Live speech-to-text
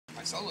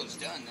My solo's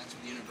done. That's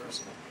with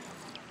Universal.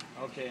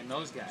 Okay, and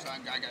those guys. So I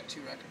got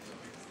 2 records.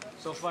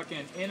 So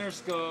fucking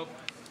Interscope,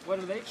 what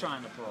are they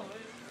trying to pull?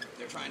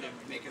 They're trying to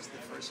make us the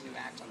first new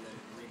act on the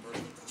rebirth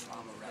of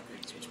Trauma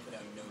Records, which put out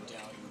No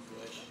Doubt and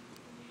Bush.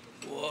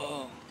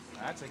 Whoa.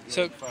 That's a good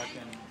So,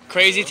 fucking...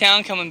 Crazy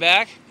Town coming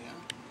back? Yeah.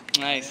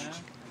 Nice. Yeah.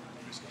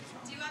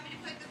 Do you want me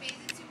to put the bathing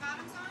suit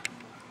bottoms on?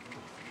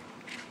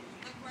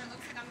 Like where it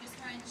looks like I'm just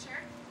wearing the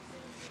shirt?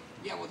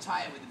 Yeah, we'll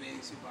tie it with the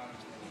bathing suit bottoms.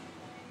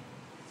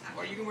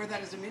 Or you can wear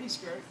that as a mini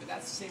skirt, but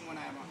that's the same one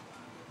I have on.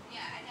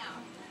 Yeah, I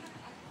know.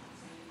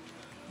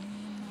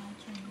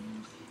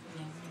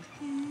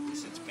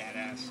 This is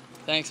badass.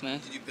 Thanks, man.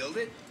 Did you build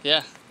it?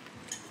 Yeah.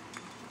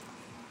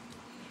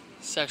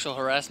 Sexual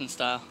harassment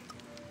style.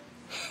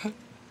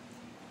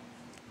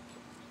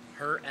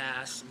 Her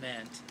ass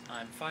meant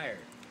I'm fired.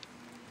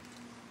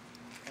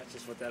 That's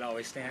just what that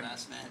always stands.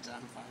 Harassment,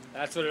 I'm fired.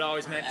 That's what it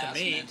always meant to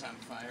me. Meant I'm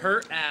fired.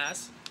 Her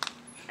ass,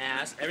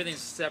 everything's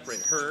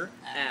separate. Her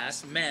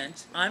ass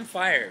meant I'm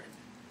fired.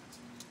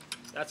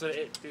 That's what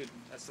it, dude,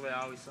 that's the way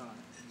I always saw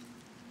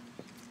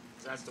it.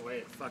 That's the way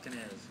it fucking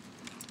is.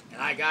 And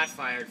I got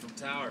fired from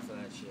Tower for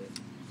that shit.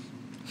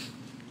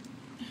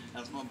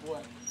 That's my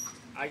boy.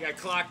 I got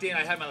clocked in,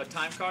 I had my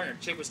time card, and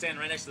her chick was standing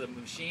right next to the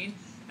machine,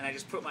 and I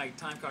just put my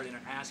time card in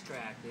her ass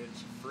crack, dude.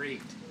 She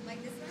freaked. Like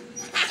this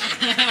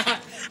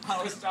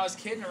one? I was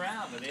kidding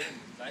around, but they didn't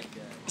like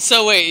that.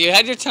 So wait, you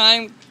had your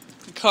time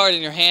card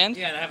in your hand?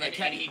 Yeah, and I have my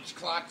And he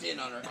clocked in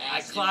on her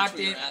ass. I clocked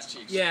between in. her ass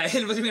cheeks. Yeah,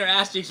 it was in her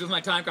ass cheeks with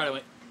my time card. I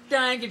went,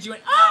 dang, and she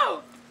went,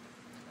 oh!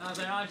 I was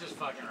like, oh, I'm just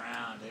fucking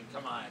around, dude.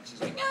 Come on. She's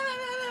like, no, no, no,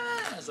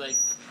 no. I was like,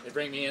 they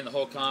bring me in the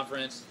whole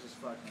conference. Just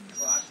fucking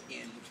Clocked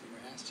in between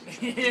her ass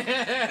cheeks.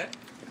 yeah.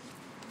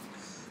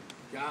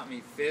 Got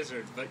me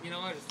fizzered. But you know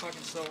what? It's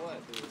fucking so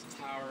what, dude? It's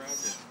Tower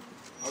Records.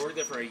 I worked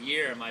there for a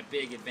year, and my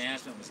big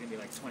advancement was going to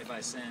be like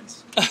 25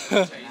 cents. So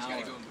you just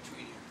gotta go in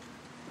between here.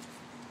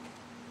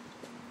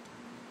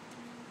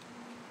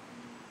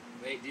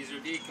 Wait, Deezer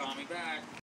D, call me back.